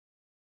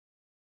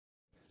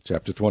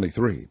Chapter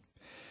 23.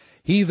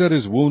 He that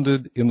is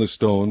wounded in the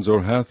stones,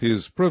 or hath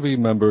his privy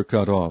member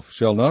cut off,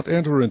 shall not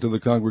enter into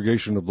the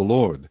congregation of the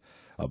Lord.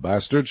 A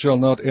bastard shall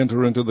not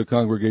enter into the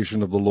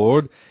congregation of the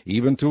Lord,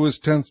 even to his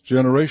 10th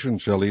generation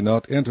shall he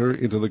not enter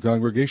into the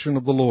congregation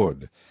of the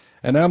Lord.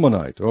 An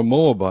Ammonite or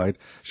Moabite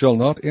shall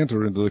not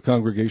enter into the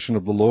congregation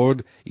of the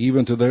Lord,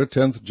 even to their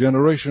 10th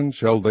generation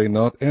shall they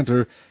not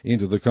enter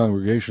into the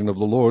congregation of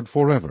the Lord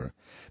forever.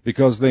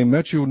 Because they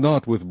met you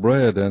not with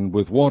bread and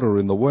with water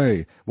in the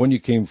way, when ye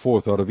came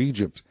forth out of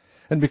Egypt,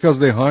 and because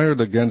they hired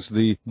against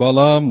thee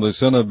Balaam the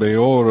son of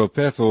Beor of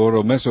Pethor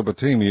of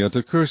Mesopotamia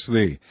to curse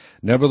thee.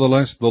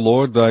 Nevertheless the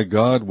Lord thy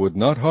God would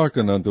not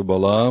hearken unto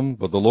Balaam,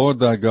 but the Lord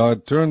thy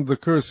God turned the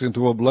curse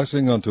into a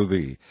blessing unto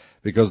thee,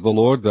 because the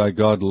Lord thy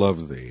God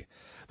loved thee.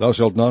 Thou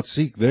shalt not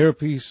seek their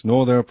peace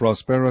nor their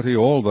prosperity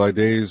all thy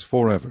days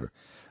forever.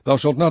 Thou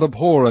shalt not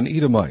abhor an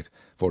Edomite,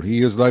 for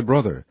he is thy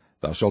brother.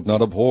 Thou shalt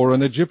not abhor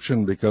an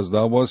Egyptian, because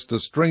thou wast a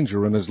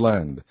stranger in his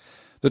land.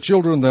 The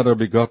children that are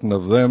begotten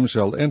of them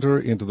shall enter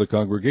into the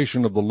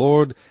congregation of the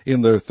Lord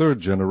in their 3rd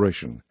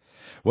generation.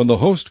 When the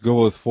host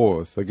goeth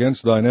forth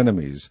against thine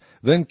enemies,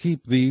 then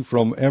keep thee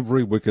from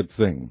every wicked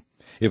thing.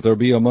 If there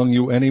be among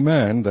you any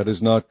man that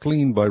is not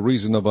clean by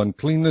reason of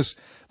uncleanness,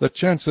 that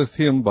chanceth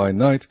him by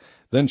night,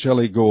 then shall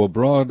he go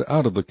abroad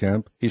out of the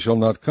camp, he shall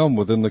not come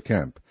within the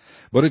camp.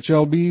 But it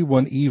shall be,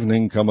 when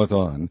evening cometh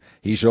on,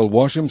 he shall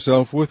wash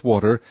himself with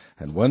water,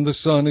 and when the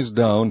sun is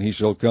down, he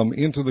shall come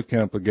into the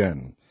camp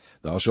again.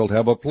 Thou shalt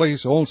have a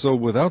place also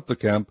without the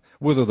camp,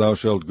 whither thou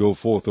shalt go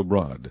forth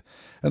abroad.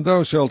 And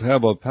thou shalt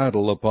have a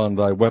paddle upon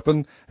thy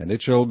weapon, and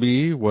it shall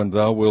be, when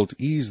thou wilt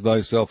ease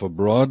thyself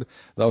abroad,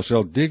 thou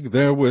shalt dig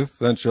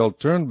therewith, and shalt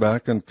turn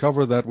back and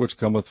cover that which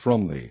cometh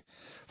from thee.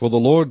 For the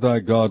Lord thy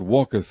God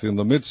walketh in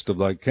the midst of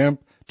thy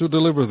camp, to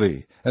deliver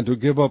thee, and to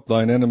give up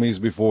thine enemies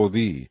before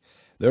thee.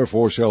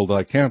 Therefore shall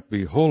thy camp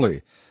be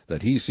holy,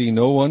 that he see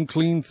no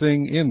unclean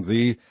thing in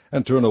thee,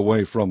 and turn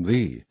away from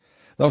thee.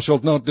 Thou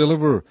shalt not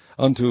deliver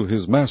unto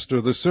his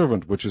master the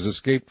servant which is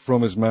escaped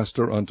from his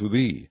master unto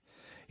thee.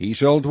 He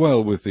shall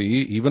dwell with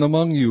thee, even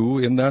among you,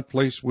 in that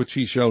place which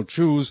he shall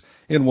choose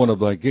in one of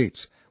thy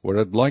gates, where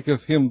it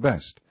liketh him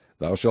best.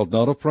 Thou shalt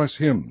not oppress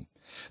him.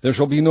 There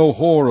shall be no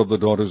whore of the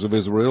daughters of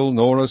Israel,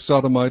 nor a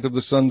sodomite of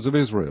the sons of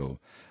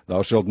Israel.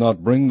 Thou shalt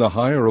not bring the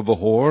hire of a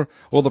whore,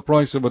 or the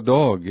price of a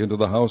dog, into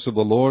the house of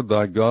the Lord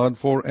thy God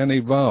for any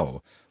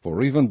vow,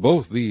 for even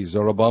both these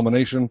are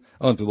abomination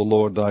unto the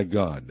Lord thy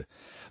God.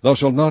 Thou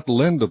shalt not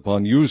lend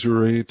upon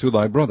usury to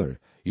thy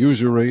brother,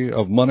 usury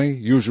of money,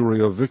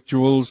 usury of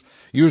victuals,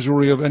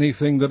 usury of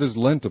anything that is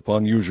lent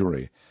upon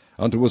usury.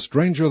 Unto a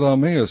stranger thou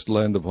mayest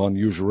lend upon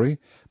usury,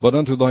 but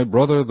unto thy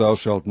brother thou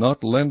shalt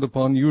not lend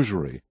upon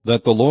usury,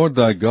 that the Lord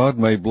thy God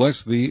may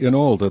bless thee in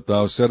all that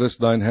thou settest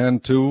thine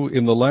hand to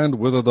in the land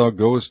whither thou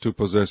goest to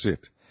possess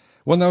it.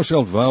 When thou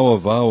shalt vow a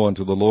vow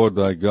unto the Lord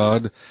thy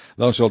God,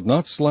 thou shalt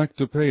not slack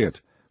to pay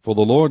it, for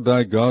the Lord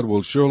thy God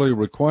will surely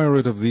require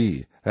it of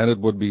thee, and it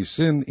would be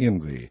sin in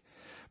thee.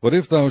 But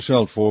if thou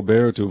shalt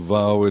forbear to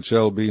vow, it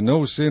shall be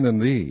no sin in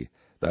thee.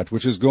 That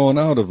which is gone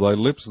out of thy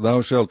lips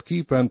thou shalt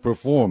keep and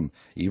perform,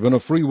 even a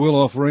freewill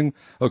offering,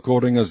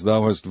 according as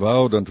thou hast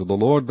vowed unto the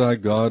Lord thy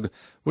God,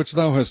 which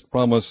thou hast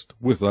promised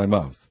with thy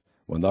mouth.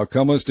 When thou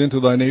comest into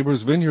thy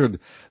neighbour's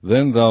vineyard,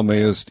 then thou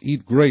mayest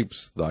eat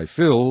grapes, thy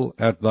fill,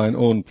 at thine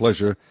own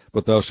pleasure,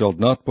 but thou shalt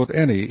not put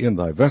any in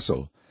thy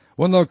vessel.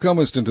 When thou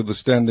comest into the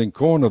standing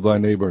corn of thy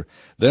neighbour,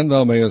 then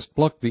thou mayest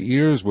pluck the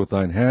ears with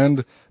thine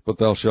hand, but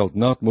thou shalt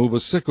not move a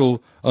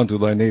sickle unto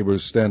thy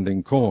neighbour's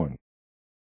standing corn.